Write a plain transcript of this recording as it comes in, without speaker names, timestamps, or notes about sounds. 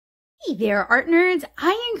Hey there, art nerds!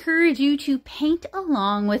 I encourage you to paint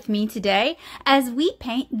along with me today as we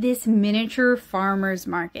paint this miniature farmer's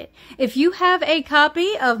market. If you have a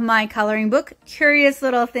copy of my coloring book, Curious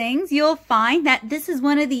Little Things, you'll find that this is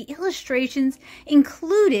one of the illustrations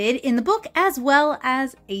included in the book, as well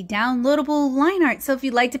as a downloadable line art. So if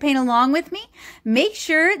you'd like to paint along with me, make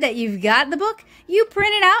sure that you've got the book, you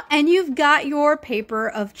print it out, and you've got your paper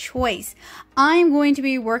of choice. I'm going to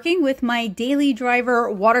be working with my Daily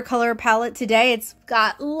Driver watercolor palette today. It's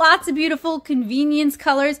got lots of beautiful convenience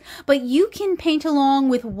colors, but you can paint along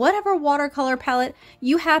with whatever watercolor palette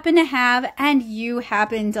you happen to have and you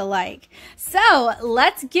happen to like. So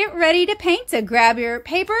let's get ready to paint. So grab your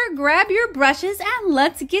paper, grab your brushes, and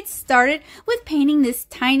let's get started with painting this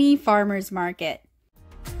tiny farmer's market.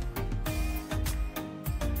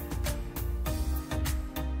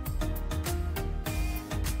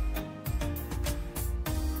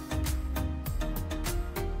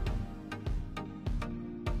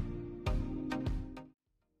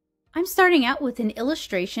 I'm starting out with an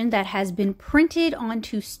illustration that has been printed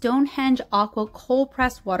onto Stonehenge Aqua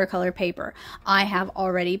Coldpress watercolor paper. I have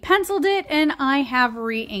already penciled it and I have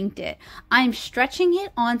re-inked it. I'm stretching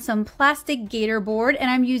it on some plastic gator board and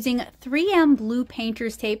I'm using 3M blue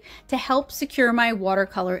painter's tape to help secure my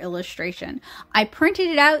watercolor illustration. I printed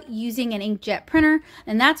it out using an inkjet printer,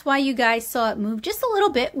 and that's why you guys saw it move just a little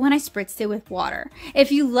bit when I spritzed it with water.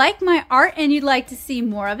 If you like my art and you'd like to see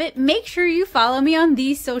more of it, make sure you follow me on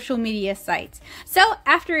these social media sites. So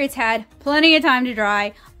after it's had plenty of time to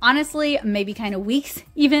dry, honestly, maybe kind of weeks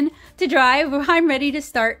even to dry, I'm ready to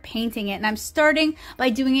start painting it. And I'm starting by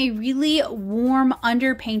doing a really warm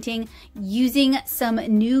underpainting using some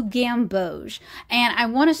new gamboge. And I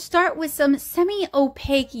want to start with some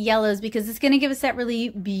semi-opaque yellows because it's going to give us that really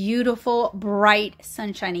beautiful, bright,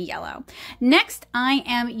 sunshiny yellow. Next, I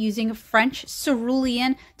am using French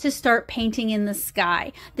cerulean to start painting in the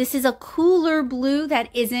sky. This is a cooler blue that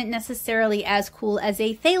isn't necessarily as cool as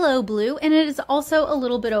a phthalo blue, and it is also a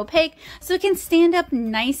little bit opaque, so it can stand up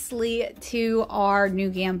nicely to our new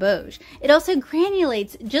gamboge. It also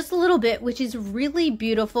granulates just a little bit, which is really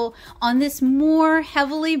beautiful on this more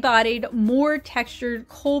heavily bodied, more textured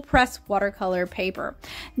cold press watercolor paper.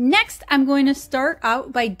 Next, I'm going to start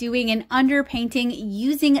out by doing an underpainting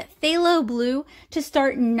using phthalo blue to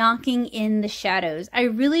start knocking in the shadows. I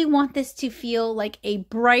really want this to feel like a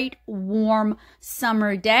bright, warm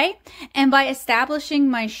summer day, and by establishing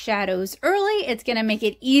my shadows early, it's going to make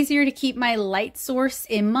it easier to keep my light source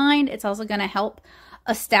in mind. It's also going to help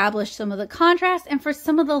establish some of the contrast, and for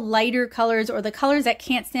some of the lighter colors or the colors that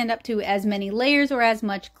can't stand up to as many layers or as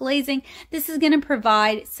much glazing, this is going to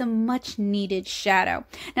provide some much needed shadow.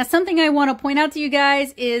 Now, something I want to point out to you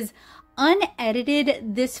guys is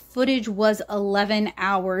unedited, this footage was 11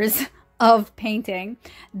 hours of painting.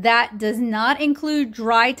 That does not include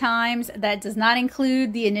dry times, that does not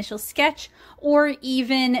include the initial sketch or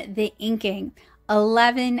even the inking.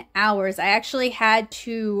 11 hours. I actually had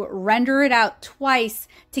to render it out twice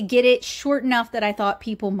to get it short enough that I thought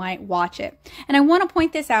people might watch it. And I want to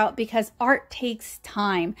point this out because art takes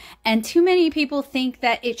time, and too many people think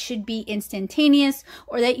that it should be instantaneous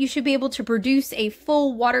or that you should be able to produce a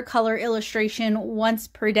full watercolor illustration once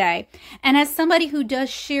per day. And as somebody who does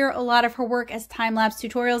share a lot of her work as time-lapse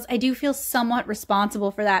tutorials, I do feel somewhat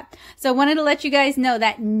responsible for that. So I wanted to let you guys know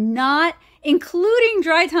that not including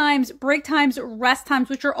dry times, break times, rest times,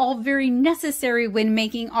 which are all very necessary when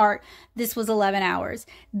making art, this was 11 hours.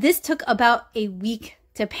 This took about a week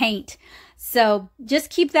to paint. So just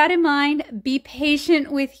keep that in mind. Be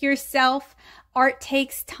patient with yourself. Art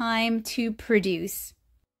takes time to produce.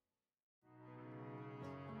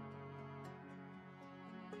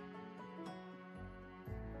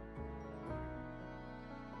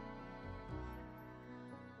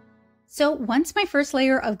 So once my first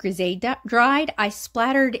layer of grisaille dried, I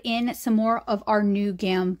splattered in some more of our new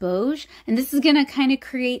gamboge, and this is going to kind of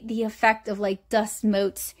create the effect of like dust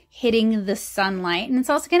motes hitting the sunlight. And it's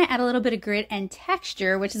also going to add a little bit of grit and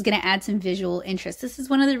texture, which is going to add some visual interest. This is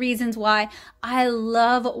one of the reasons why I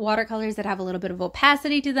love watercolors that have a little bit of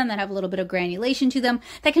opacity to them, that have a little bit of granulation to them,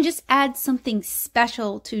 that can just add something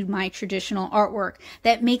special to my traditional artwork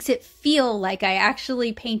that makes it feel like I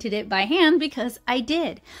actually painted it by hand, because I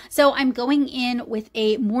did. So I'm going in with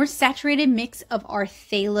a more saturated mix of our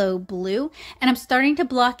phthalo blue, and I'm starting to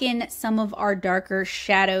block in some of our darker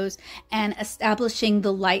shadows and establishing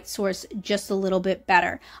the light source just a little bit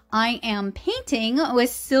better. I am painting with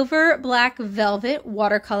silver black velvet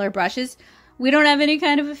watercolor brushes, We don't have any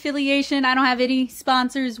kind of affiliation. I don't have any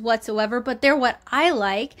sponsors whatsoever, but they're what I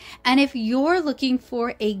like. And if you're looking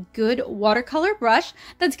for a good watercolor brush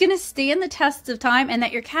that's going to stand the test of time and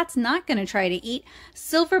that your cat's not going to try to eat,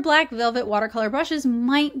 silver black velvet watercolor brushes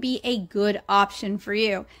might be a good option for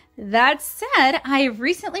you. That said, I have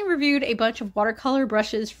recently reviewed a bunch of watercolor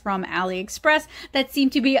brushes from AliExpress that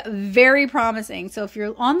seem to be very promising. So if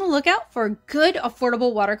you're on the lookout for good,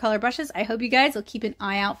 affordable watercolor brushes, I hope you guys will keep an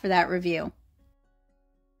eye out for that review.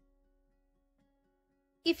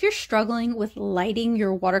 If you're struggling with lighting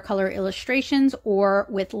your watercolor illustrations or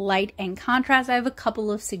with light and contrast, I have a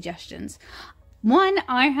couple of suggestions. One,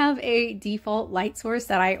 I have a default light source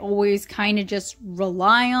that I always kind of just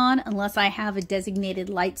rely on unless I have a designated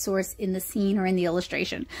light source in the scene or in the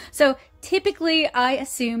illustration. So typically I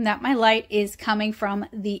assume that my light is coming from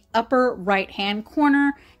the upper right-hand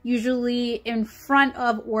corner, usually in front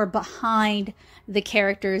of or behind the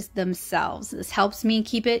characters themselves. This helps me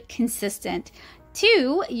keep it consistent.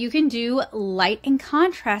 Two, you can do light and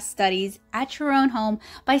contrast studies at your own home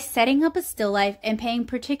by setting up a still life and paying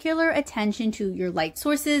particular attention to your light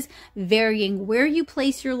sources, varying where you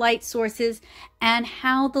place your light sources and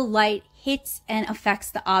how the light hits and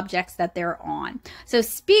affects the objects that they're on. So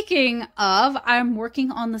speaking of, I'm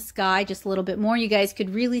working on the sky just a little bit more. You guys could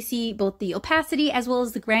really see both the opacity as well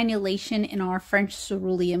as the granulation in our French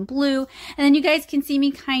cerulean blue. And then you guys can see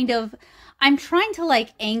me kind of, I'm trying to like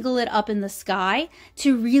angle it up in the sky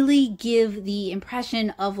to really give the impression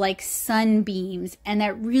of like sunbeams and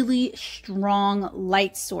that really strong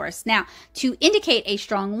light source. Now, to indicate a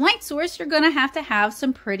strong light source, you're going to have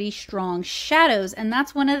some pretty strong shadows. And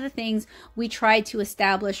that's one of the things we tried to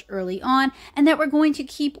establish early on and that we're going to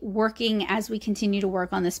keep working as we continue to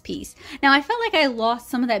work on this piece. Now, I felt like I lost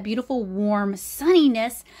some of that beautiful warm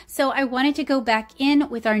sunniness, so I wanted to go back in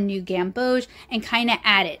with our new gamboge and kind of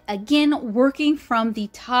add it. Again, working from the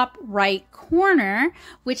top right corner,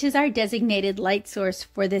 which is our designated light source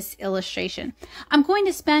for this illustration. I'm going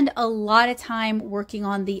to spend a lot of time working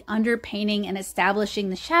on the underpainting and establishing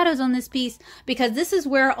the shadows on this piece because this is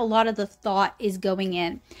where a lot of the thought is going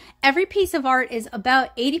in. Every piece of art is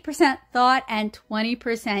about 80% thought and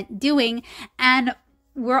 20% doing, and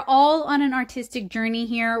we're all on an artistic journey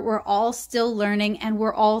here. We're all still learning and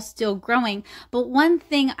we're all still growing. But one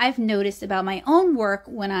thing I've noticed about my own work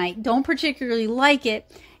when I don't particularly like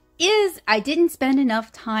it is I didn't spend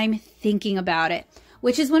enough time thinking about it,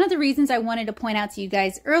 which is one of the reasons I wanted to point out to you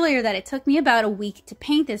guys earlier that it took me about a week to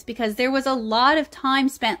paint this because there was a lot of time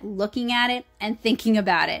spent looking at it and thinking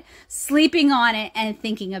about it, sleeping on it and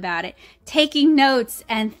thinking about it, taking notes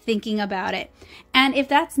and thinking about it. And if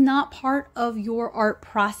that's not part of your art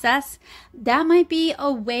process, that might be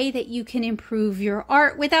a way that you can improve your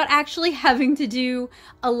art without actually having to do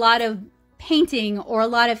a lot of painting or a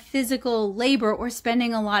lot of physical labor or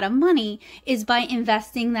spending a lot of money, is by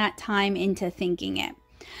investing that time into thinking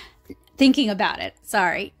about it.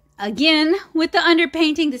 Sorry. Again, with the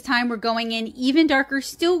underpainting, this time we're going in even darker,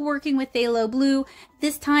 still working with phthalo blue,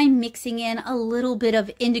 this time mixing in a little bit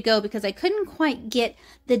of indigo because I couldn't quite get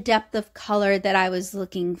the depth of color that I was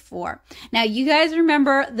looking for. Now, you guys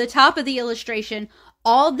remember the top of the illustration,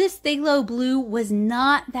 all this phthalo blue was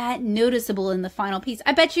not that noticeable in the final piece.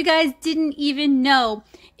 I bet you guys didn't even know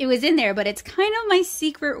it was in there, but it's kind of my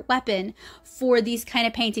secret weapon for these kind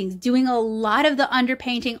of paintings, doing a lot of the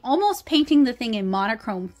underpainting, almost painting the thing in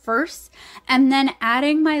monochrome first, and then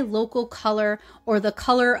adding my local color or the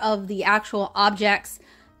color of the actual objects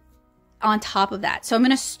on top of that. So I'm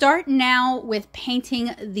going to start now with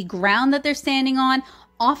painting the ground that they're standing on.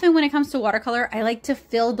 Often when it comes to watercolor, I like to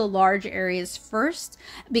fill the large areas first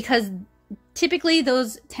because typically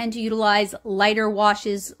those tend to utilize lighter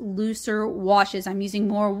washes, looser washes. I'm using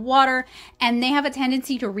more water and they have a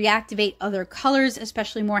tendency to reactivate other colors,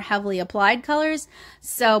 especially more heavily applied colors.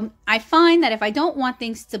 So I find that if I don't want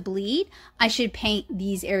things to bleed, I should paint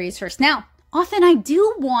these areas first. Now, often I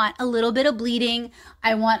do want a little bit of bleeding.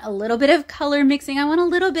 I want a little bit of color mixing. I want a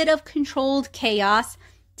little bit of controlled chaos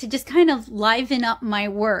to just kind of liven up my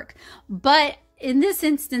work. But in this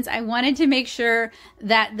instance, I wanted to make sure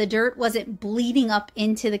that the dirt wasn't bleeding up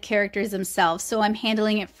into the characters themselves, so I'm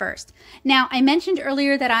handling it first. Now, I mentioned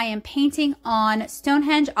earlier that I am painting on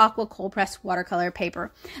Stonehenge Aqua Coldpress watercolor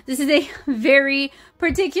paper. This is a very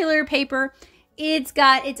particular paper. It's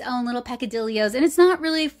got its own little peccadillos, and it's not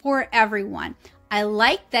really for everyone. I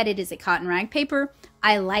like that it is a cotton rag paper.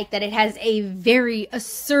 I like that it has a very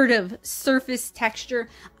assertive surface texture.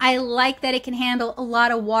 I like that it can handle a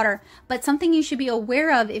lot of water. But something you should be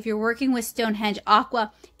aware of if you're working with Stonehenge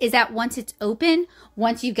Aqua is that once it's open,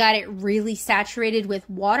 once you've got it really saturated with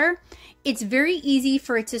water, it's very easy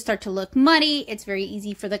for it to start to look muddy. It's very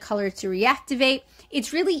easy for the color to reactivate.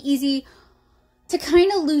 It's really easy to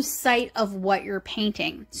kind of lose sight of what you're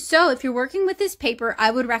painting. So if you're working with this paper,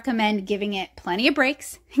 I would recommend giving it plenty of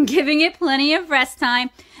breaks, giving it plenty of rest time,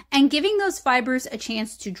 and giving those fibers a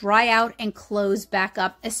chance to dry out and close back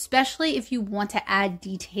up, especially if you want to add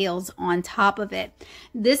details on top of it.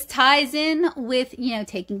 This ties in with,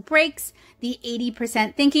 taking breaks, the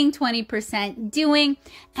 80% thinking, 20% doing,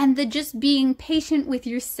 and the just being patient with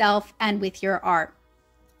yourself and with your art.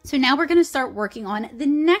 So now we're going to start working on the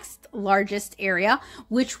next largest area,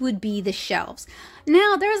 which would be the shelves.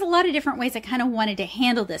 Now, there's a lot of different ways I kind of wanted to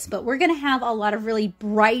handle this, but we're going to have a lot of really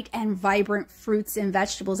bright and vibrant fruits and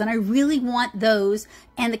vegetables, and I really want those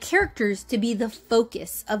and the characters to be the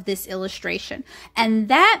focus of this illustration. And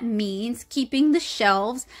that means keeping the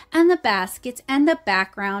shelves and the baskets and the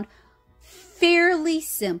background fairly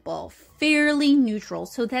simple, fairly neutral,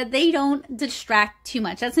 so that they don't distract too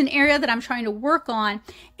much. That's an area that I'm trying to work on,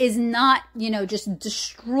 is not, just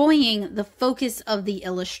destroying the focus of the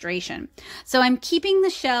illustration. So I'm keeping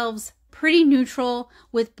the shelves pretty neutral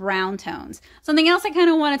with brown tones. Something else I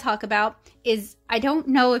kind of want to talk about is, I don't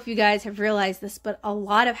know if you guys have realized this, but a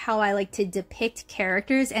lot of how I like to depict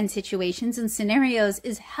characters and situations and scenarios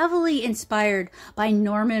is heavily inspired by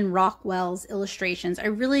Norman Rockwell's illustrations. I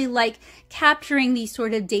really like capturing these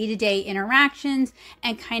sort of day-to-day interactions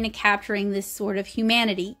and kind of capturing this sort of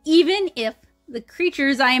humanity, even if the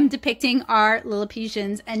creatures I am depicting are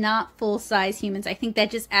Lilliputians and not full-size humans. I think that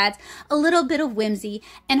just adds a little bit of whimsy,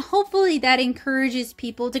 and hopefully that encourages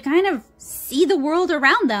people to kind of see the world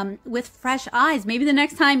around them with fresh eyes. Maybe the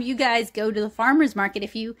next time you guys go to the farmer's market,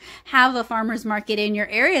 if you have a farmer's market in your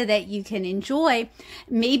area that you can enjoy,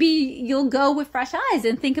 maybe you'll go with fresh eyes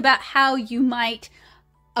and think about how you might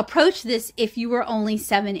approach this if you were only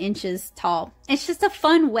 7 inches tall. It's just a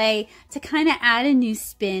fun way to kind of add a new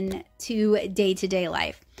spin to day-to-day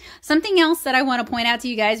life. Something else that I want to point out to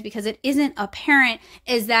you guys, because it isn't apparent,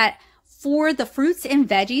 is that for the fruits and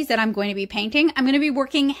veggies that I'm going to be painting, I'm going to be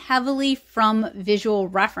working heavily from visual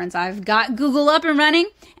reference. I've got Google up and running,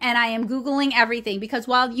 and I am Googling everything, because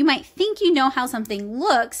while you might think you know how something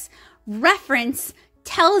looks, reference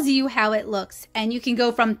tells you how it looks, and you can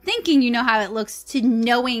go from thinking you know how it looks to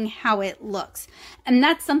knowing how it looks. And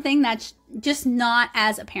that's something that's just not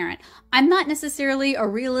as apparent. I'm not necessarily a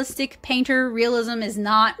realistic painter. Realism is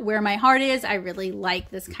not where my heart is. I really like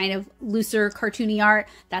this kind of looser, cartoony art.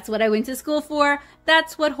 That's what I went to school for.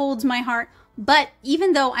 That's what holds my heart. But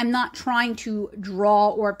even though I'm not trying to draw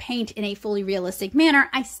or paint in a fully realistic manner,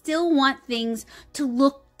 I still want things to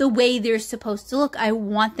look the way they're supposed to look. I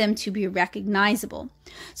want them to be recognizable.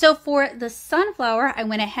 So for the sunflower, I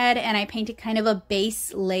went ahead and I painted kind of a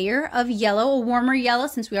base layer of yellow, a warmer yellow,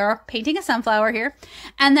 since we are painting a sunflower here.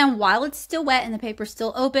 And then while it's still wet and the paper's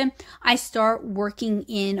still open, I start working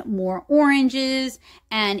in more oranges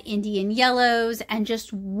and Indian yellows and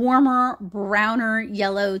just warmer, browner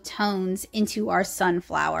yellow tones into our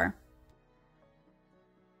sunflower.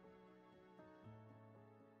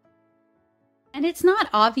 And it's not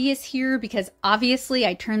obvious here because obviously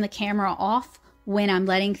I turn the camera off when I'm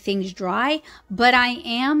letting things dry, but I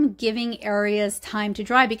am giving areas time to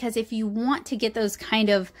dry, because if you want to get those kind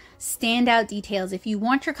of standout details, if you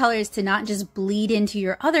want your colors to not just bleed into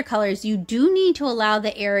your other colors, you do need to allow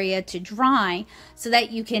the area to dry so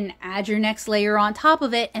that you can add your next layer on top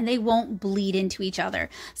of it and they won't bleed into each other.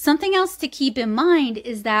 Something else to keep in mind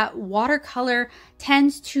is that watercolor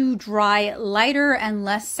tends to dry lighter and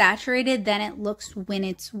less saturated than it looks when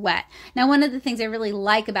it's wet. Now, one of the things I really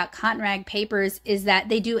like about cotton rag papers is that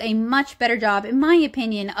they do a much better job, in my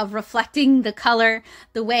opinion, of reflecting the color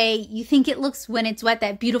the way you think it looks when it's wet,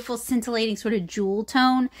 that beautiful scintillating sort of jewel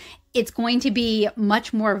tone. It's going to be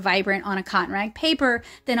much more vibrant on a cotton rag paper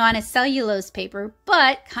than on a cellulose paper,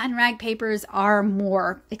 but cotton rag papers are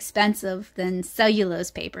more expensive than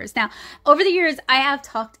cellulose papers. Now, over the years, I have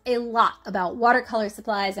talked a lot about watercolor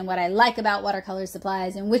supplies and what I like about watercolor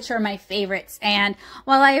supplies and which are my favorites. And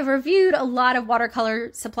while I have reviewed a lot of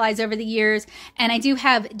watercolor supplies over the years, and I do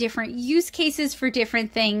have different use cases for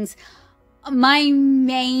different things, my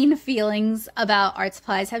main feelings about art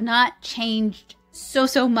supplies have not changed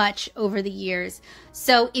so much over the years.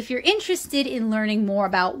 So if you're interested in learning more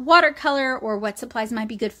about watercolor or what supplies might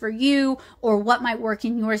be good for you or what might work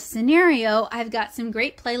in your scenario, I've got some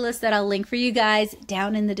great playlists that I'll link for you guys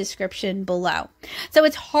down in the description below. So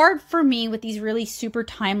it's hard for me with these really super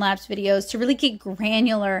time-lapse videos to really get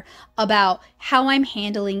granular about how I'm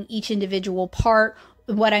handling each individual part,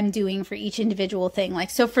 what I'm doing for each individual thing. Like,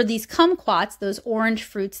 so for these kumquats, those orange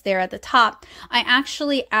fruits there at the top, I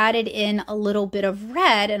actually added in a little bit of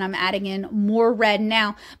red, and I'm adding in more red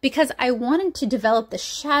now because I wanted to develop the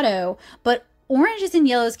shadow, but oranges and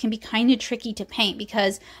yellows can be kind of tricky to paint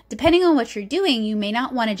because depending on what you're doing, you may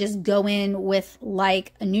not want to just go in with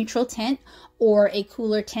like a neutral tint or a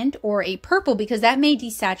cooler tint or a purple because that may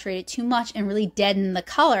desaturate it too much and really deaden the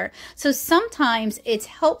color. So sometimes it's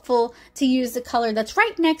helpful to use the color that's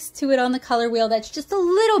right next to it on the color wheel that's just a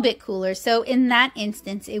little bit cooler. So in that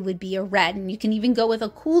instance, it would be a red. And you can even go with a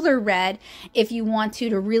cooler red if you want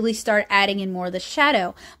to really start adding in more of the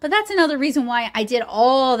shadow. But that's another reason why I did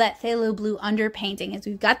all that phthalo blue underpainting is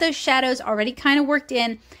we've got those shadows already kind of worked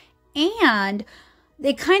in, and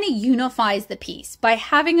it kind of unifies the piece. By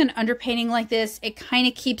having an underpainting like this, it kind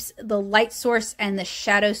of keeps the light source and the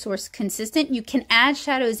shadow source consistent. You can add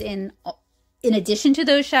shadows in addition to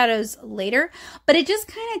those shadows later, but it just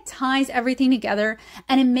kind of ties everything together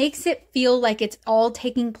and it makes it feel like it's all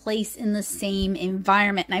taking place in the same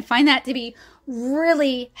environment. And I find that to be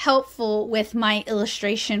really helpful with my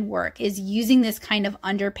illustration work, is using this kind of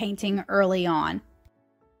underpainting early on.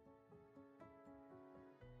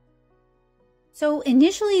 So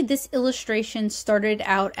initially this illustration started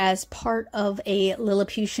out as part of a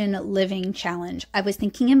Lilliputian Living challenge. I was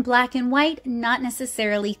thinking in black and white, not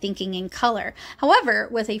necessarily thinking in color. However,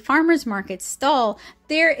 with a farmer's market stall,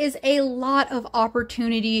 there is a lot of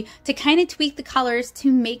opportunity to kind of tweak the colors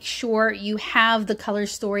to make sure you have the color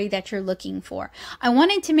story that you're looking for. I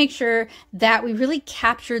wanted to make sure that we really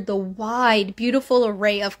captured the wide, beautiful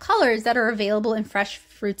array of colors that are available in fresh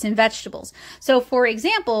fruits and vegetables. So for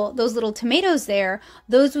example, those little tomatoes there,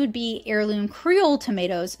 those would be heirloom Creole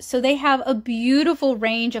tomatoes. So they have a beautiful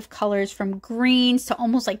range of colors from greens to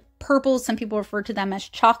almost like purples. Some people refer to them as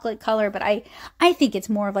chocolate color, but I think it's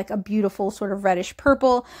more of like a beautiful sort of reddish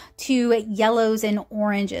purple to yellows and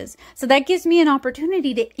oranges. So that gives me an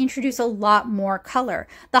opportunity to introduce a lot more color.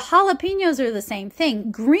 The jalapenos are the same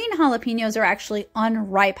thing. Green jalapenos are actually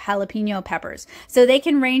unripe jalapeno peppers. So they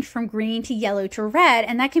can range from green to yellow to red,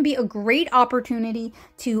 and that can be a great opportunity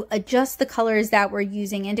to adjust the colors that we're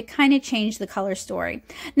using and to kind of change the color story.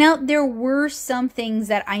 Now, there were some things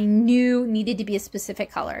that I knew needed to be a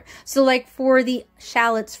specific color. So like for the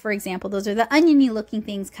shallots, for example, those are the oniony looking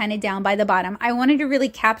things kind of down by the bottom. I wanted to really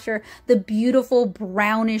capture the beautiful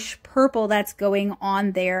brownish purple that's going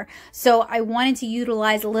on there. So I wanted to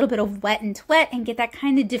utilize a little bit of wet and wet and get that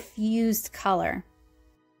kind of diffused color.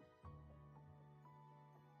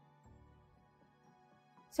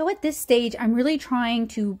 So at this stage, I'm really trying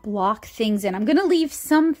to block things in. I'm going to leave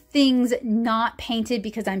some things not painted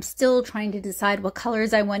because I'm still trying to decide what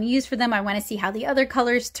colors I want to use for them. I want to see how the other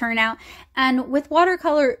colors turn out. And with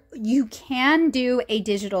watercolor, you can do a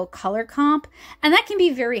digital color comp, and that can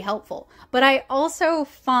be very helpful. But I also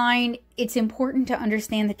find it's important to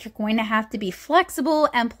understand that you're going to have to be flexible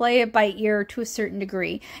and play it by ear to a certain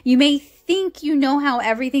degree. You may think you know how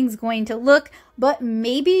everything's going to look, but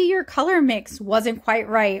maybe your color mix wasn't quite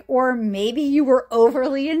right, or maybe you were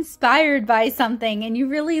overly inspired by something and you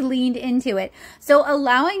really leaned into it. So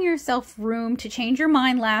allowing yourself room to change your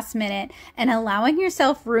mind last minute and allowing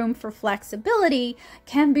yourself room for flexibility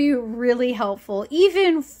can be really helpful,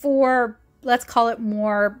 even for, let's call it,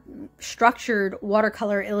 more structured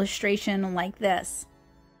watercolor illustration like this.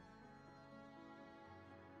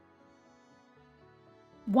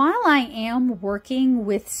 While I am working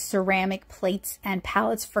with ceramic plates and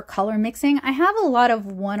palettes for color mixing, I have a lot of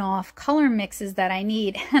one-off color mixes that I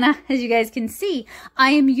need. And as you guys can see,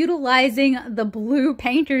 I am utilizing the blue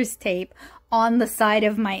painter's tape on the side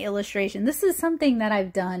of my illustration. This is something that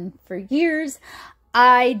I've done for years.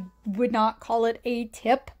 I would not call it a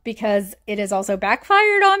tip because it has also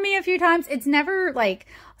backfired on me a few times. It's never like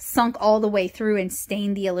sunk all the way through and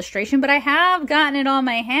stained the illustration, but I have gotten it on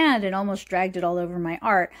my hand and almost dragged it all over my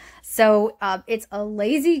art. So it's a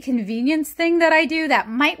lazy convenience thing that I do that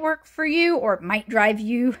might work for you, or it might drive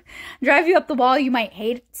you up the wall. You might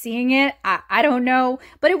hate seeing it. I don't know,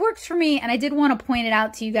 but it works for me. And I did want to point it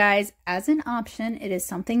out to you guys as an option. It is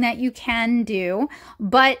something that you can do,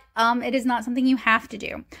 but it is not something you have to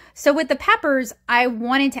do. So with the peppers, I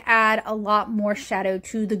wanted to add a lot more shadow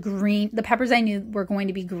to the green. The peppers I knew were going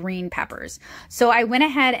to be green peppers. So I went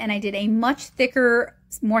ahead and I did a much thicker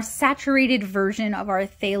more saturated version of our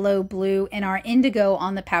phthalo blue and our indigo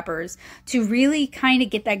on the peppers to really kind of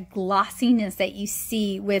get that glossiness that you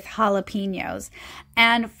see with jalapenos.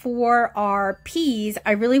 And for our peas,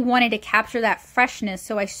 I really wanted to capture that freshness.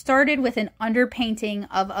 So I started with an underpainting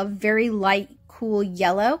of a very light, cool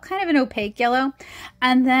yellow, kind of an opaque yellow.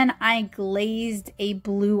 And then I glazed a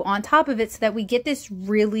blue on top of it so that we get this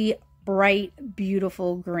really bright,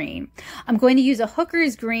 beautiful green. I'm going to use a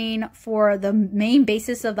hooker's green for the main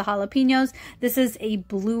basis of the jalapenos. This is a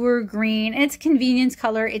bluer green, and it's a convenience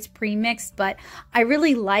color. It's pre-mixed, but I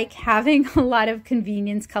really like having a lot of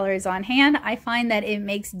convenience colors on hand. I find that it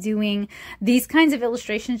makes doing these kinds of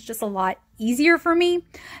illustrations just a lot easier for me.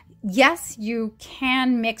 Yes, you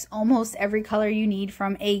can mix almost every color you need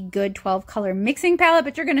from a good 12 color mixing palette,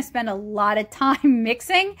 but you're going to spend a lot of time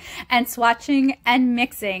mixing and swatching and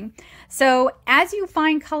mixing. So as you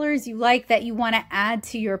find colors you like that you want to add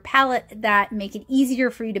to your palette that make it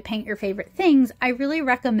easier for you to paint your favorite things, I really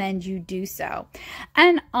recommend you do so.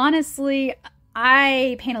 And honestly,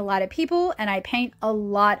 I paint a lot of people and I paint a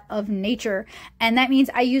lot of nature, and that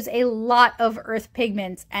means I use a lot of earth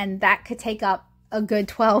pigments, and that could take up a good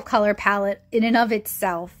 12 color palette in and of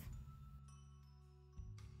itself.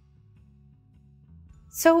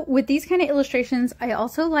 So with these kind of illustrations, I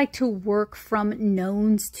also like to work from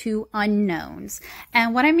knowns to unknowns.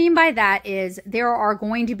 And what I mean by that is there are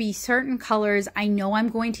going to be certain colors I know I'm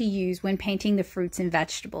going to use when painting the fruits and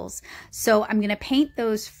vegetables. So I'm going to paint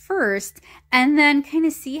those first and then kind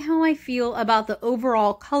of see how I feel about the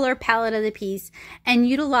overall color palette of the piece and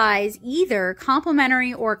utilize either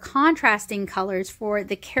complementary or contrasting colors for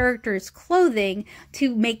the character's clothing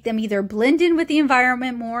to make them either blend in with the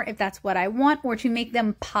environment more if that's what I want, or to make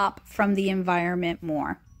them pop from the environment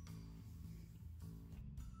more.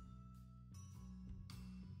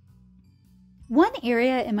 One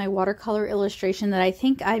area in my watercolor illustration that I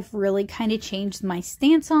think I've really kind of changed my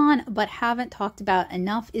stance on but haven't talked about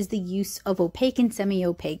enough is the use of opaque and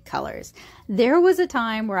semi-opaque colors. There was a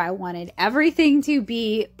time where I wanted everything to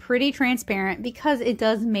be pretty transparent because it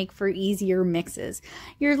does make for easier mixes.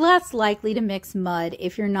 You're less likely to mix mud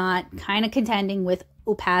if you're not kind of contending with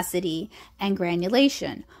opacity and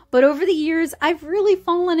granulation. But over the years, I've really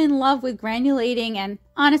fallen in love with granulating, and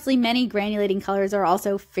honestly, many granulating colors are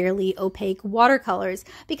also fairly opaque watercolors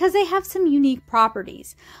because they have some unique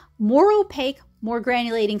properties. More opaque, more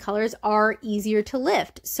granulating colors are easier to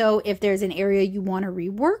lift. So if there's an area you want to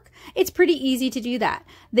rework, it's pretty easy to do that.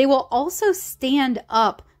 They will also stand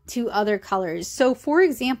up to other colors. So for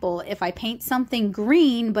example, if I paint something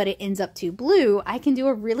green but it ends up too blue, I can do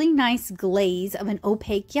a really nice glaze of an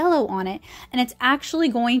opaque yellow on it, and it's actually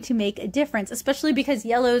going to make a difference, especially because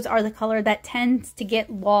yellows are the color that tends to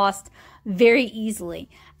get lost very easily.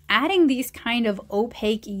 Adding these kind of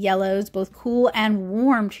opaque yellows, both cool and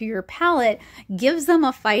warm, to your palette gives them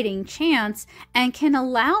a fighting chance and can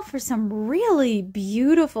allow for some really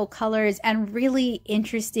beautiful colors and really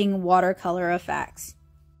interesting watercolor effects.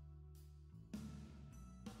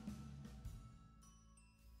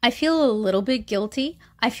 I feel a little bit guilty.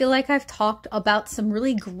 I feel like I've talked about some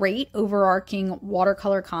really great overarching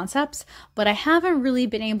watercolor concepts, but I haven't really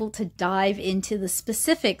been able to dive into the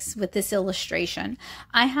specifics with this illustration.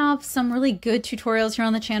 I have some really good tutorials here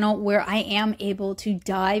on the channel where I am able to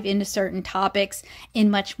dive into certain topics in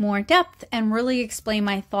much more depth and really explain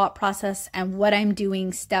my thought process and what I'm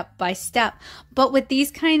doing step by step. But with these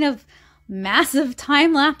kind of massive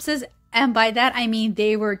time lapses, and by that I mean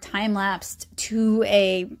they were time-lapsed to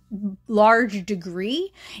a large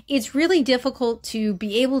degree, it's really difficult to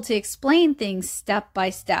be able to explain things step by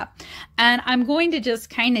step. And I'm going to just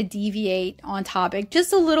kind of deviate on topic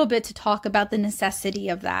just a little bit to talk about the necessity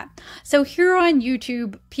of that. So here on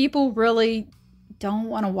YouTube, people really don't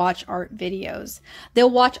want to watch art videos. They'll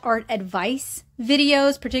watch art advice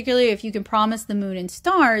videos, particularly if you can promise the moon and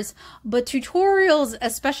stars, but tutorials,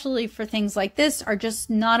 especially for things like this, are just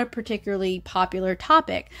not a particularly popular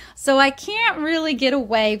topic. So I can't really get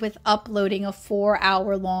away with uploading a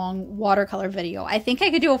 4-hour long watercolor video. I think I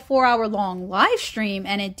could do a 4-hour long live stream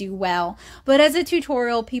and it'd do well, but as a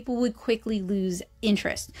tutorial, people would quickly lose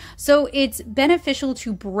interest. So it's beneficial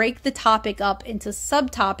to break the topic up into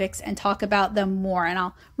subtopics and talk about them more. And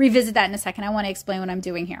I'll revisit that in a second. I want to explain what I'm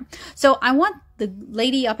doing here. So I want the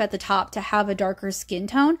lady up at the top to have a darker skin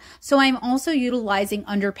tone. So I'm also utilizing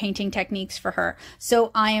underpainting techniques for her. So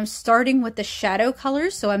I am starting with the shadow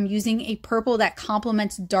colors. So I'm using a purple that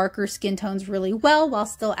complements darker skin tones really well while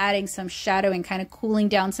still adding some shadow and kind of cooling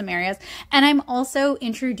down some areas. And I'm also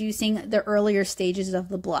introducing the earlier stages of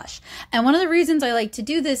the blush. And one of the reasons I like to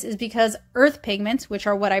do this is because earth pigments, which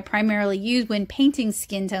are what I primarily use when painting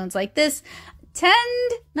skin tones like this,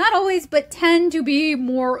 tend, not always, but tend to be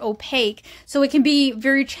more opaque. So it can be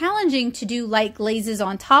very challenging to do light glazes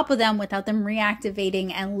on top of them without them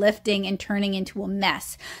reactivating and lifting and turning into a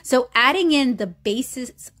mess. So adding in the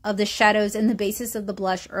basis of the shadows and the basis of the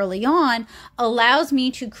blush early on allows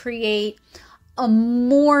me to create a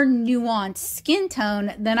more nuanced skin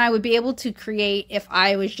tone than I would be able to create if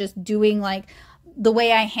I was just doing like the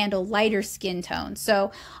way I handle lighter skin tones.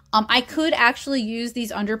 So I could actually use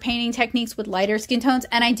these underpainting techniques with lighter skin tones,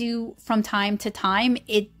 and I do from time to time.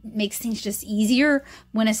 It makes things just easier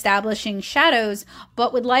when establishing shadows,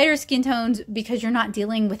 but with lighter skin tones, because you're not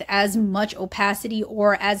dealing with as much opacity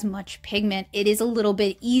or as much pigment, it is a little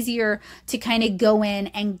bit easier to kind of go in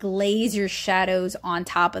and glaze your shadows on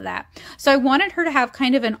top of that. So I wanted her to have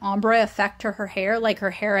kind of an ombre effect to her hair, like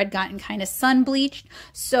her hair had gotten kind of sun bleached.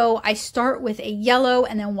 So I start with a yellow,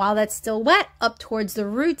 and then while that's still wet, up towards the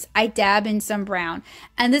roots, I dab in some brown.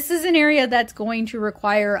 And this is an area that's going to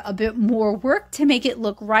require a bit more work to make it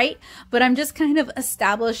look right, but I'm just kind of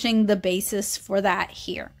establishing the basis for that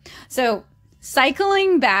here. So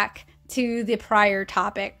cycling back to the prior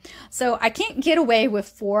topic. So I can't get away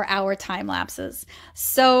with 4-hour time lapses.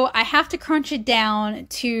 So I have to crunch it down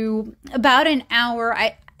to about an hour.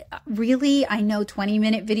 I know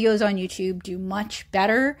 20-minute videos on YouTube do much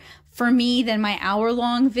better for me than my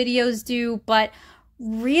hour-long videos do, but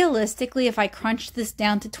realistically, if I crunch this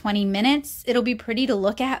down to 20 minutes, it'll be pretty to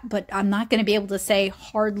look at, but I'm not going to be able to say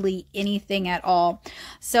hardly anything at all.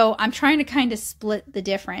 So I'm trying to kind of split the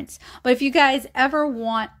difference. But if you guys ever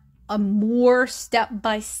want a more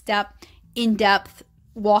step-by-step, in-depth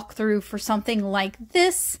walkthrough for something like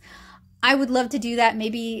this, I would love to do that.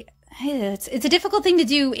 Maybe it's a difficult thing to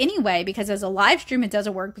do anyway, because as a live stream it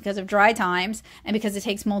doesn't work because of dry times and because it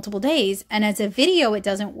takes multiple days, and as a video it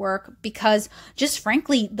doesn't work because just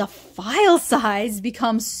frankly the file size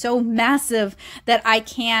becomes so massive that I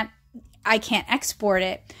can't export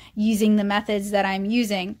it using the methods that I'm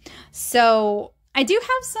using. So I do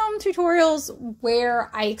have some tutorials where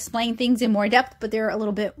I explain things in more depth, but they're a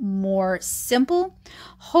little bit more simple.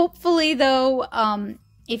 Hopefully though,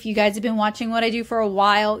 if you guys have been watching what I do for a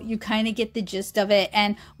while, you kind of get the gist of it.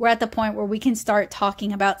 And we're at the point where we can start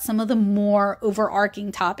talking about some of the more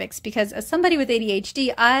overarching topics, because as somebody with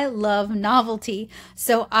ADHD, I love novelty.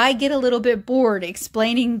 So I get a little bit bored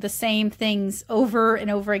explaining the same things over and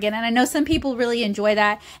over again. And I know some people really enjoy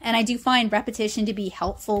that. And I do find repetition to be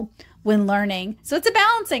helpful when learning. So it's a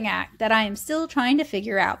balancing act that I am still trying to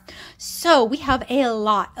figure out. So we have a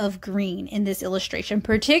lot of green in this illustration,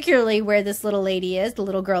 particularly where this little lady is, the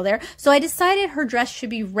little girl there. So I decided her dress should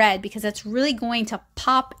be red because that's really going to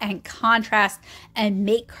pop and contrast and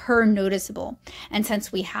make her noticeable. And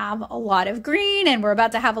since we have a lot of green and we're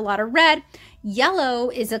about to have a lot of red, yellow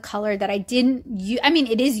is a color that I didn't use. I mean,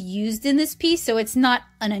 it is used in this piece, so it's not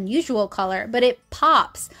an unusual color, but it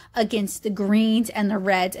pops against the greens and the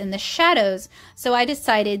reds and the shadows. So I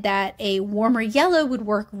decided that a warmer yellow would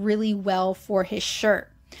work really well for his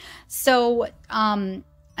shirt. So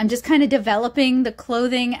I'm just kind of developing the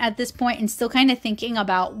clothing at this point and still kind of thinking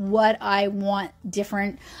about what I want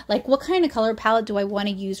different, like what kind of color palette do I want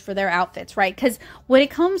to use for their outfits, right? Because when it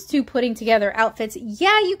comes to putting together outfits,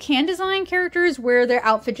 yeah, you can design characters where their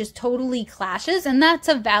outfit just totally clashes, and that's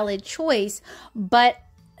a valid choice, but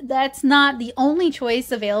that's not the only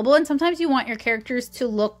choice available. And sometimes you want your characters to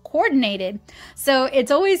look coordinated. So it's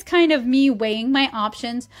always kind of me weighing my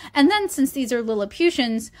options. And then since these are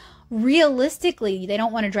Lilliputians, realistically, they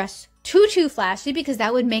don't want to dress too flashy because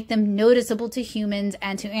that would make them noticeable to humans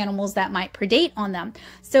and to animals that might predate on them.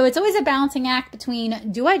 So it's always a balancing act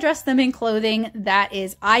between, do I dress them in clothing that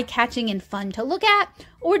is eye-catching and fun to look at,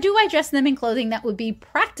 or do I dress them in clothing that would be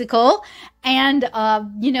practical and,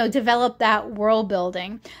 you know, develop that world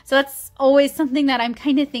building? So that's always something that I'm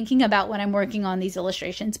kind of thinking about when I'm working on these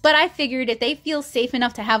illustrations. But I figured if they feel safe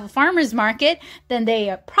enough to have a farmer's market, then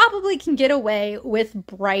they probably can get away with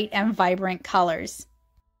bright and vibrant colors.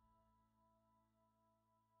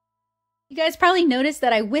 You guys probably noticed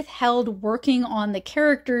that I withheld working on the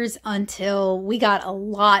characters until we got a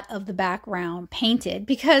lot of the background painted,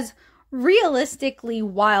 because realistically,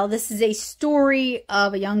 while this is a story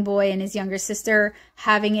of a young boy and his younger sister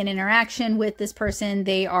having an interaction with this person,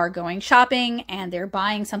 they are going shopping and they're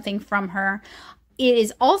buying something from her. It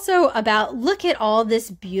is also about, look at all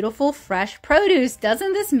this beautiful fresh produce.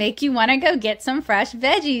 Doesn't this make you want to go get some fresh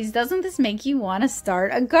veggies? Doesn't this make you want to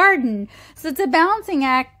start a garden? So it's a balancing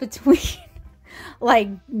act between like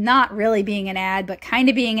not really being an ad, but kind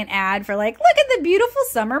of being an ad for like, look at the beautiful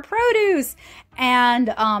summer produce,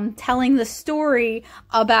 and telling the story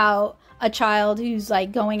about a child who's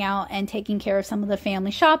like going out and taking care of some of the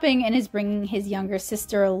family shopping and is bringing his younger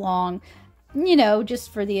sister along, you know,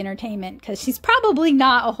 just for the entertainment, because she's probably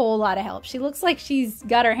not a whole lot of help. She looks like she's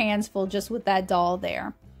got her hands full just with that doll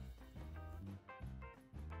there.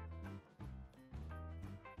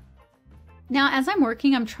 Now, as I'm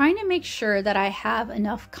working, I'm trying to make sure that I have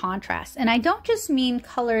enough contrast. And I don't just mean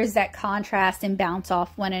colors that contrast and bounce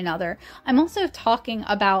off one another. I'm also talking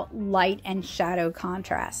about light and shadow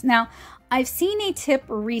contrast. Now, I've seen a tip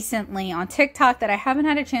recently on TikTok that I haven't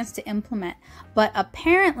had a chance to implement, but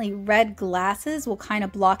apparently red glasses will kind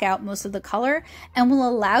of block out most of the color and will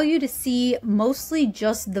allow you to see mostly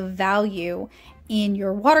just the value in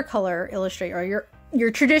your watercolor illustrator or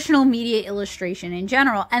your traditional media illustration in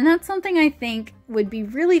general. And that's something I think would be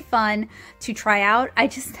really fun to try out. I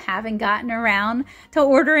just haven't gotten around to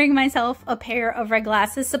ordering myself a pair of red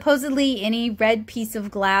glasses. Supposedly any red piece of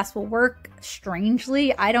glass will work.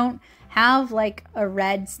 Strangely, I don't have like a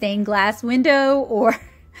red stained glass window or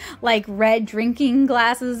like red drinking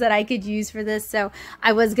glasses that I could use for this. So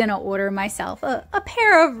I was gonna order myself a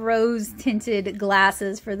pair of rose tinted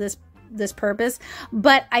glasses for this purpose,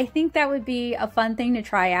 but I think that would be a fun thing to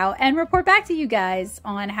try out and report back to you guys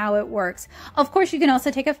on how it works. Of course, you can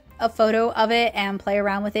also take a photo of it and play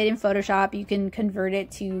around with it in Photoshop. You can convert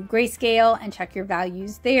it to grayscale and check your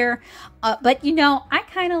values there. But you know, I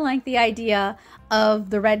kind of like the idea of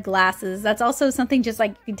the red glasses. That's also something just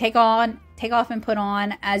like you can take off and put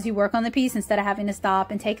on as you work on the piece instead of having to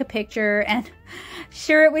stop and take a picture and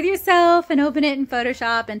share it with yourself and open it in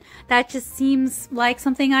Photoshop. And that just seems like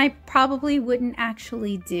something I probably wouldn't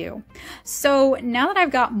actually do. So now that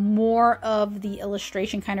I've got more of the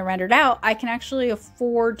illustration kind of rendered out, I can actually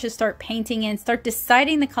afford to start painting and start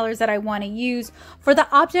deciding the colors that I want to use for the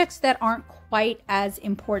objects that aren't quite as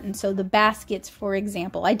important. So the baskets, for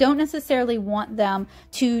example, I don't necessarily want them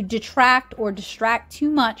to detract or distract too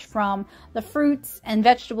much from the fruits and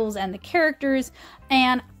vegetables and the characters.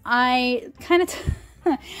 And I kind of took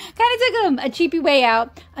a cheapy way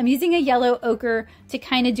out. I'm using a yellow ochre to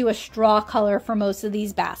kind of do a straw color for most of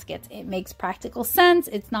these baskets. It makes practical sense.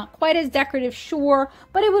 It's not quite as decorative, sure,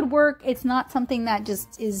 but it would work. It's not something that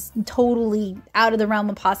just is totally out of the realm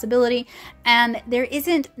of possibility. And there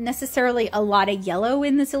isn't necessarily a lot of yellow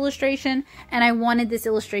in this illustration, and I wanted this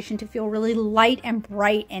illustration to feel really light and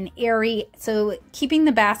bright and airy. So keeping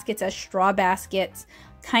the baskets as straw baskets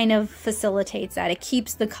kind of facilitates that. It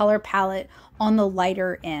keeps the color palette on the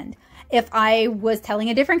lighter end. If I was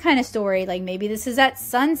telling a different kind of story, like maybe this is at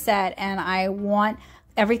sunset and I want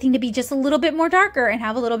everything to be just a little bit more darker and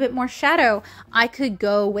have a little bit more shadow, I could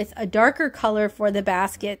go with a darker color for the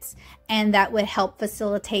baskets, and that would help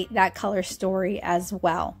facilitate that color story as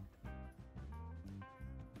well.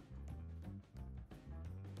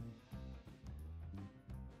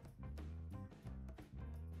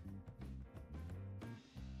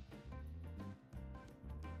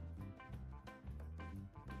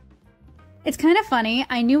 It's kind of funny.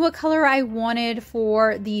 I knew what color I wanted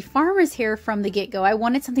for the farmer's hair from the get-go. I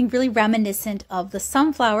wanted something really reminiscent of the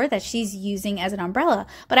sunflower that she's using as an umbrella,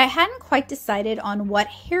 but I hadn't quite decided on what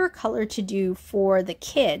hair color to do for the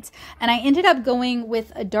kids. And I ended up going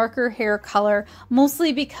with a darker hair color,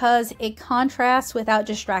 mostly because it contrasts without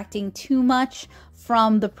distracting too much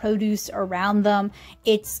from the produce around them.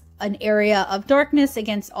 It's an area of darkness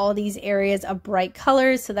against all these areas of bright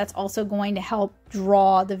colors, so that's also going to help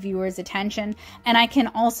draw the viewer's attention. And I can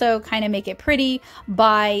also kind of make it pretty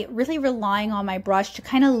by really relying on my brush to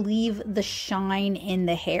kind of leave the shine in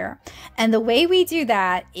the hair. And the way we do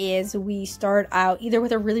that is we start out either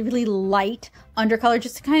with a really light undercolor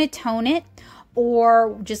just to kind of tone it,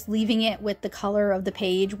 or just leaving it with the color of the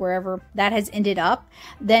page wherever that has ended up,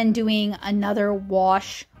 then doing another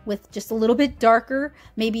wash with just a little bit darker,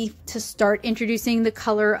 maybe to start introducing the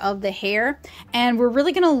color of the hair. And we're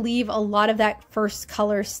really going to leave a lot of that first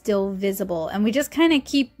color still visible, and we just kind of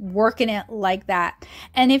keep working it like that.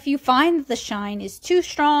 And if you find that the shine is too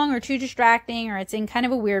strong or too distracting, or it's in kind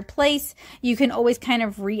of a weird place, you can always kind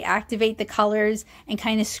of reactivate the colors and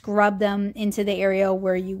kind of scrub them into the area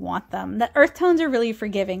where you want them. The earth tones are really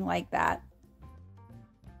forgiving like that.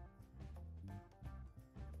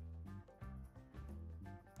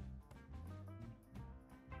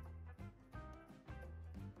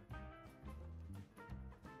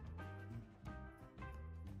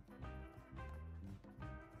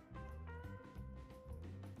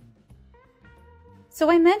 So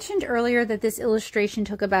I mentioned earlier that this illustration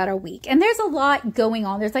took about a week, and there's a lot going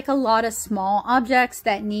on. There's like a lot of small objects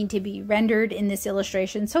that need to be rendered in this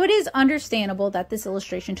illustration. So it is understandable that this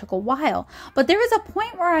illustration took a while, but there was a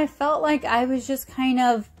point where I felt like I was just kind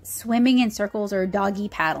of swimming in circles or doggy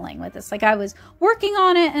paddling with this. Like I was working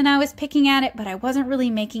on it and I was picking at it, but I wasn't really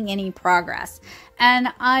making any progress. And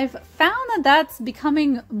I've found that that's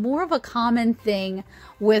becoming more of a common thing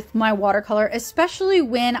with my watercolor, especially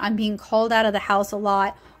when I'm being called out of the house a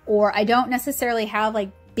lot, or I don't necessarily have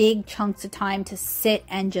like big chunks of time to sit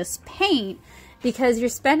and just paint, because you're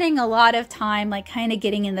spending a lot of time like kind of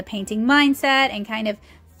getting in the painting mindset and kind of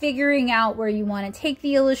figuring out where you want to take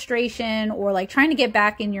the illustration, or like trying to get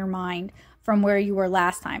back in your mind from where you were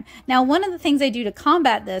last time. Now, one of the things I do to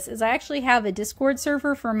combat this is I actually have a Discord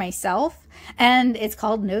server for myself, and it's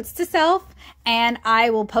called Notes to Self, and I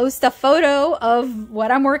will post a photo of what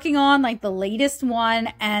I'm working on, like the latest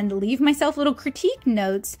one, and leave myself little critique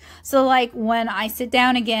notes. So like when I sit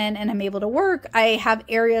down again and I'm able to work, I have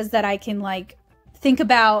areas that I can like think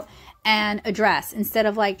about and address, instead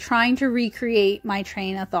of like trying to recreate my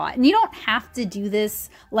train of thought. And you don't have to do this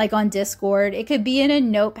like on Discord. It could be in a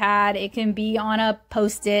notepad, it can be on a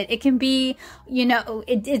post-it, it can be, you know,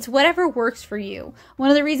 it's whatever works for you. One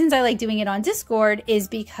of the reasons I like doing it on Discord is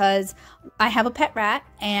because I have a pet rat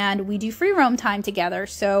and we do free roam time together.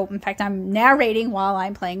 So in fact, I'm narrating while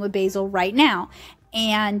I'm playing with Basil right now.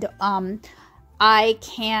 And I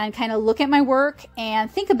can kind of look at my work and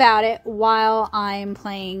think about it while I'm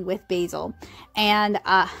playing with Basil. And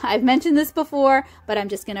I've mentioned this before, but I'm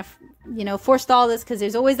just going to, you know, forestall this because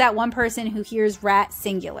there's always that one person who hears rat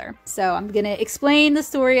singular. So I'm going to explain the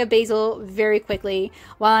story of Basil very quickly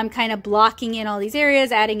while I'm kind of blocking in all these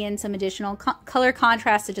areas, adding in some additional color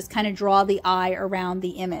contrast to just kind of draw the eye around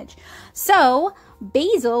the image. So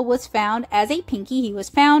Basil was found as a pinky. He was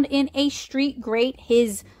found in a street grate.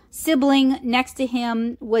 His sibling next to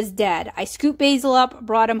him was dead. I scooped Basil up,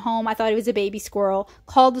 brought him home. I thought he was a baby squirrel.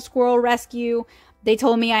 Called the squirrel rescue. They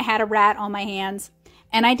told me I had a rat on my hands,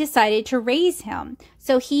 and I decided to raise him.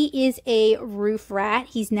 So he is a roof rat.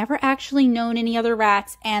 He's never actually known any other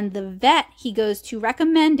rats, and the vet he goes to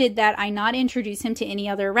recommended that I not introduce him to any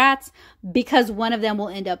other rats because one of them will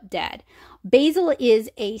end up dead. Basil is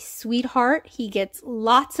a sweetheart. He gets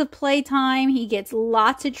lots of playtime. He gets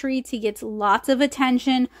lots of treats. He gets lots of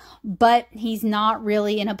attention, but he's not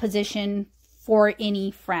really in a position for any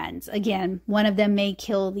friends. Again, one of them may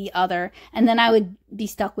kill the other, and then I would be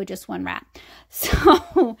stuck with just one rat.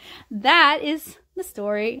 So that is the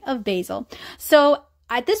story of Basil. So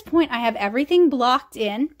at this point, I have everything blocked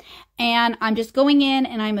in, and I'm just going in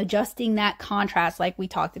and I'm adjusting that contrast like we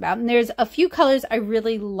talked about. And there's a few colors I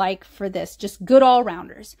really like for this, just good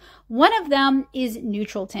all-rounders. One of them is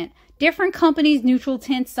neutral tint. Different companies' neutral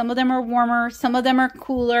tints. Some of them are warmer, some of them are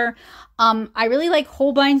cooler. I really like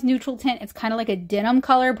Holbein's neutral tint. It's kind of like a denim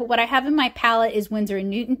color, but what I have in my palette is Winsor &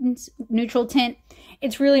 Newton's neutral tint.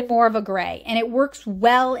 It's really more of a gray, and it works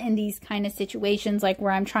well in these kind of situations, like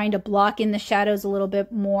where I'm trying to block in the shadows a little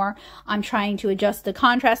bit more. I'm trying to adjust the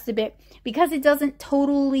contrast a bit because it doesn't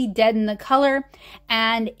totally deaden the color,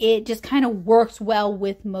 and it just kind of works well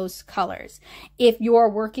with most colors. If you're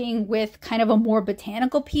working with kind of a more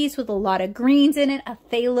botanical piece with a lot of greens in it, a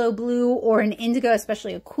phthalo blue or an indigo,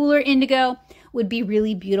 especially a cooler indigo, would be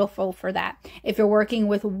really beautiful for that. If you're working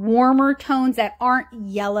with warmer tones that aren't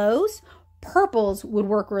yellows, purples would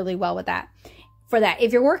work really well with that. For that,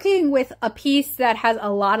 if you're working with a piece that has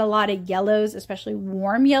a lot of yellows, especially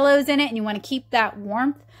warm yellows in it, and you want to keep that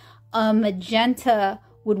warmth, magenta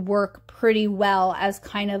would work pretty well as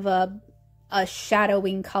kind of a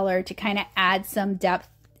shadowing color to kind of add some depth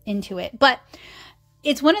into it. But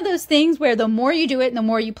it's one of those things where the more you do it, the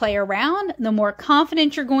more you play around, the more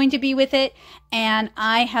confident you're going to be with it. And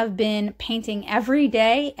I have been painting every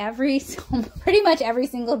day, pretty much every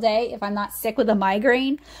single day, if I'm not sick with a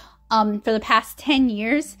migraine, for the past 10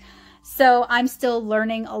 years. So I'm still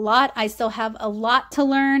learning a lot. I still have a lot to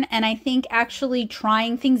learn. And I think actually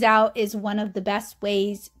trying things out is one of the best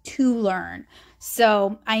ways to learn.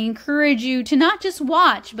 So I encourage you to not just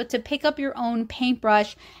watch, but to pick up your own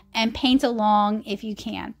paintbrush and paint along if you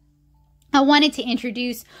can. I wanted to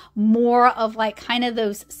introduce more of like kind of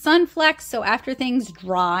those sun flecks. So after things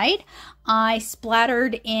dried, I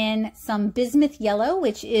splattered in some bismuth yellow,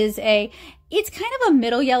 which is it's kind of a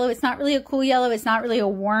middle yellow. It's not really a cool yellow. It's not really a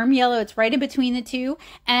warm yellow. It's right in between the two.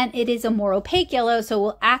 And it is a more opaque yellow, so it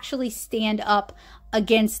will actually stand up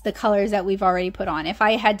against the colors that we've already put on. If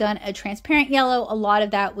I had done a transparent yellow, a lot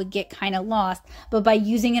of that would get kind of lost. But by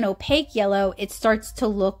using an opaque yellow, it starts to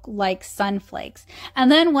look like sunflakes. And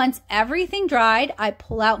then once everything dried, I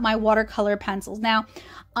pull out my watercolor pencils. Now,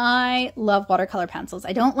 I love watercolor pencils.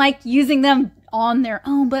 I don't like using them on their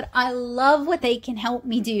own, but I love what they can help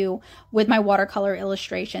me do with my watercolor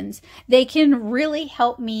illustrations. They can really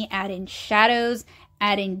help me add in shadows,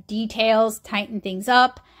 add in details, tighten things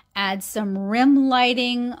up, add some rim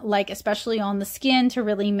lighting, like especially on the skin, to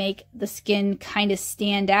really make the skin kind of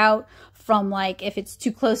stand out from, like, if it's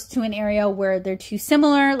too close to an area where they're too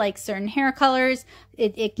similar, like certain hair colors,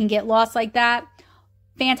 it can get lost like that.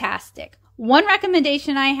 Fantastic. One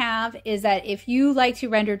recommendation I have is that if you like to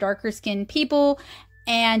render darker skinned people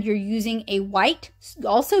and you're using a white,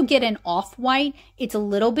 also get an off-white. It's a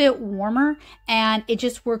little bit warmer and it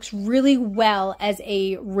just works really well as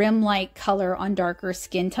a rim-like color on darker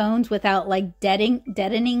skin tones without like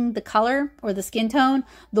deadening the color or the skin tone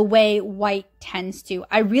the way white tends to.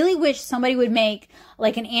 I really wish somebody would make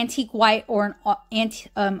like an antique white or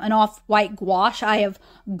an off-white gouache. I have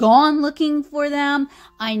gone looking for them.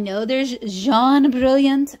 I know there's Jaune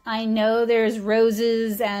Brilliant. I know there's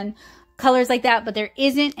roses and colors like that, but there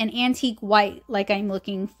isn't an antique white like I'm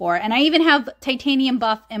looking for. And I even have titanium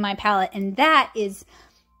buff in my palette, and that is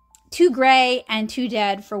too gray and too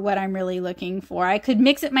dead for what I'm really looking for. I could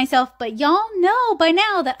mix it myself, but y'all know by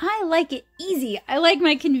now that I like it easy. I like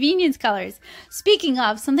my convenience colors. Speaking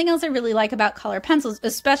of, something else I really like about color pencils,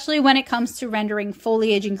 especially when it comes to rendering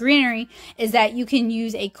foliage and greenery, is that you can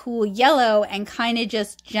use a cool yellow and kind of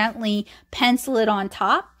just gently pencil it on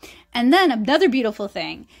top. And then another beautiful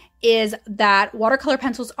thing is that watercolor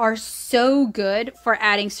pencils are so good for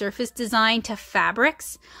adding surface design to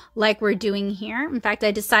fabrics like we're doing here. In fact,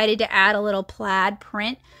 I decided to add a little plaid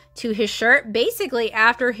print to his shirt. Basically,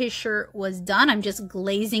 after his shirt was done, I'm just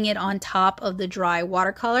glazing it on top of the dry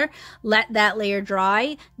watercolor. Let that layer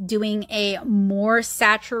dry, doing a more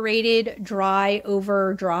saturated dry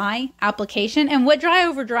over dry application. And what dry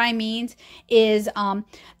over dry means is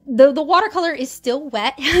the watercolor is still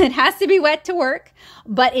wet. It has to be wet to work,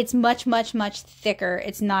 but it's much, much, much thicker.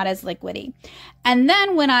 It's not as liquidy. And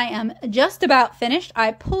then when I am just about finished,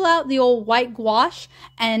 I pull out the old white gouache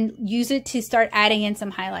and use it to start adding in some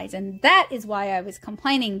highlights. And that is why I was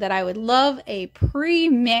complaining that I would love a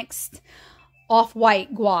pre-mixed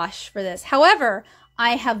off-white gouache for this. However,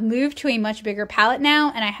 I have moved to a much bigger palette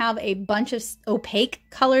now, and I have a bunch of opaque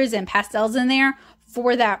colors and pastels in there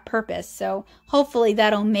for that purpose. So hopefully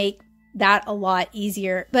that'll make that a lot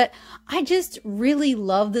easier. But I just really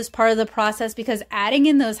love this part of the process because adding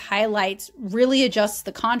in those highlights really adjusts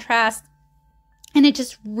the contrast and it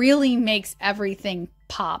just really makes everything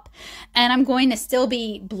pop. And I'm going to still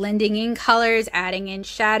be blending in colors, adding in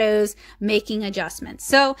shadows, making adjustments.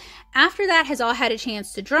 So after that has all had a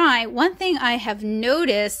chance to dry, one thing I have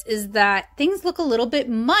noticed is that things look a little bit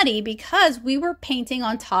muddy because we were painting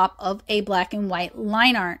on top of a black and white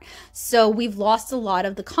line art. So we've lost a lot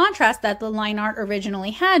of the contrast that the line art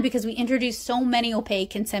originally had because we introduced so many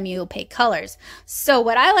opaque and semi-opaque colors. So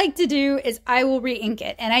what I like to do is I will re-ink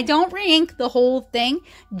it, and I don't re-ink the whole thing,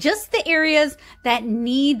 just the areas that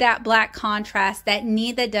need that black contrast, that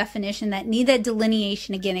need that definition, that need that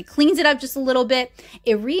delineation. Again, it cleans it up just a little bit.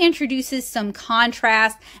 It reintroduces some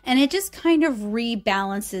contrast, and it just kind of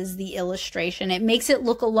rebalances the illustration. It makes it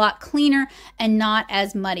look a lot cleaner and not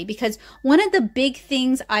as muddy, because one of the big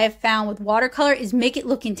things I have found with watercolor is make it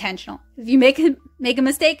look intentional. If you make a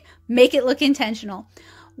mistake, make it look intentional.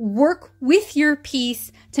 Work with your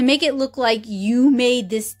piece to make it look like you made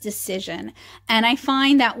this decision. And I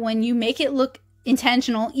find that when you make it look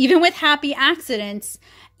intentional, even with happy accidents,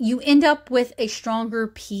 you end up with a stronger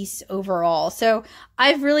piece overall. So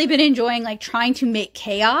I've really been enjoying like trying to make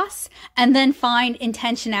chaos and then find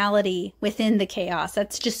intentionality within the chaos.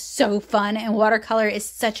 That's just so fun, and watercolor is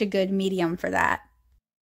such a good medium for that.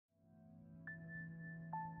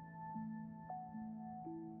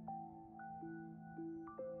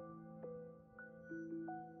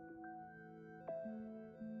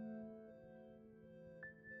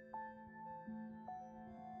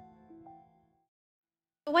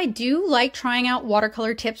 So I do like trying out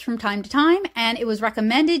watercolor tips from time to time, and it was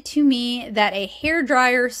recommended to me that a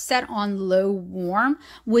hairdryer set on low warm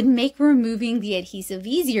would make removing the adhesive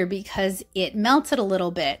easier because it melted a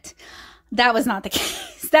little bit. That was not the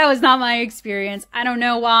case. That was not my experience. I don't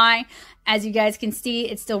know why. As you guys can see,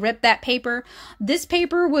 it still ripped that paper. This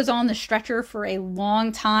paper was on the stretcher for a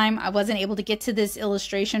long time. I wasn't able to get to this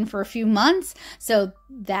illustration for a few months, so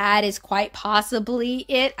that is quite possibly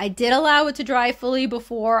it. I did allow it to dry fully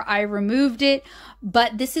before I removed it,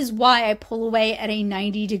 but this is why I pull away at a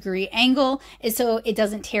 90-degree angle, is so it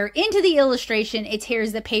doesn't tear into the illustration. It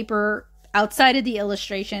tears the paper outside of the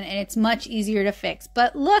illustration, and it's much easier to fix.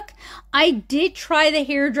 But look, I did try the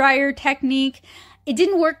hairdryer technique. It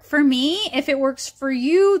didn't work for me. If it works for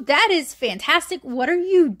you, that is fantastic. What are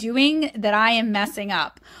you doing that I am messing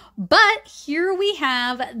up? But here we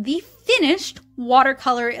have the finished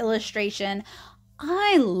watercolor illustration.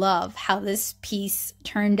 I love how this piece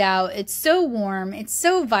turned out. It's so warm, it's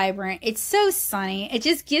so vibrant, it's so sunny. It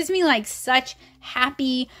just gives me like such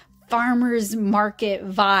happy farmers market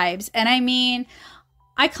vibes. And I mean,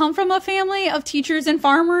 I come from a family of teachers and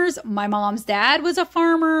farmers. My mom's dad was a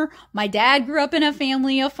farmer. My dad grew up in a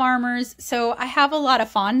family of farmers. So I have a lot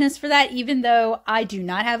of fondness for that, even though I do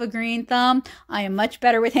not have a green thumb. I am much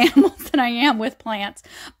better with animals than I am with plants.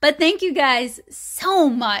 But thank you guys so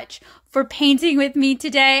much for painting with me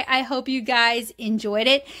today. I hope you guys enjoyed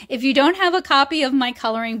it. If you don't have a copy of my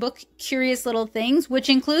coloring book, Curious Little Things, which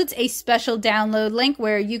includes a special download link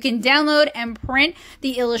where you can download and print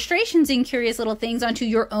the illustrations in Curious Little Things onto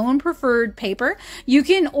your own preferred paper, you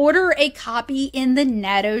can order a copy in the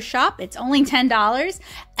Natto shop. It's only $10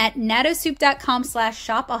 at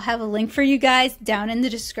nattosoup.com/shop. I'll have a link for you guys down in the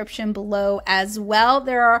description below as well.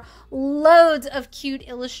 There are loads of cute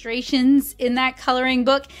illustrations in that coloring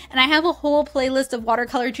book, and I have a whole playlist of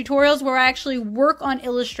watercolor tutorials where I actually work on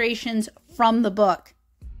illustrations from the book.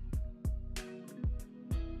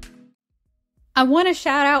 I want to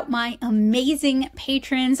shout out my amazing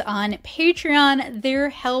patrons on Patreon. Their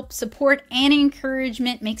help, support, and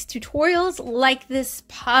encouragement makes tutorials like this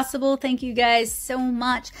possible. Thank you guys so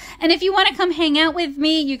much. And if you want to come hang out with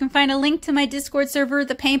me, you can find a link to my Discord server,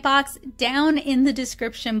 The Paint Box, down in the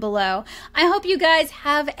description below. I hope you guys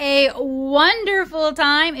have a wonderful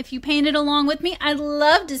time. If you painted along with me, I'd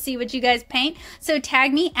love to see what you guys paint. So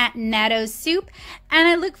tag me at nattosoup. And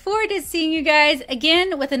I look forward to seeing you guys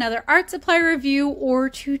again with another art supply review or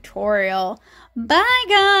tutorial. Bye,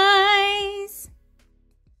 guys!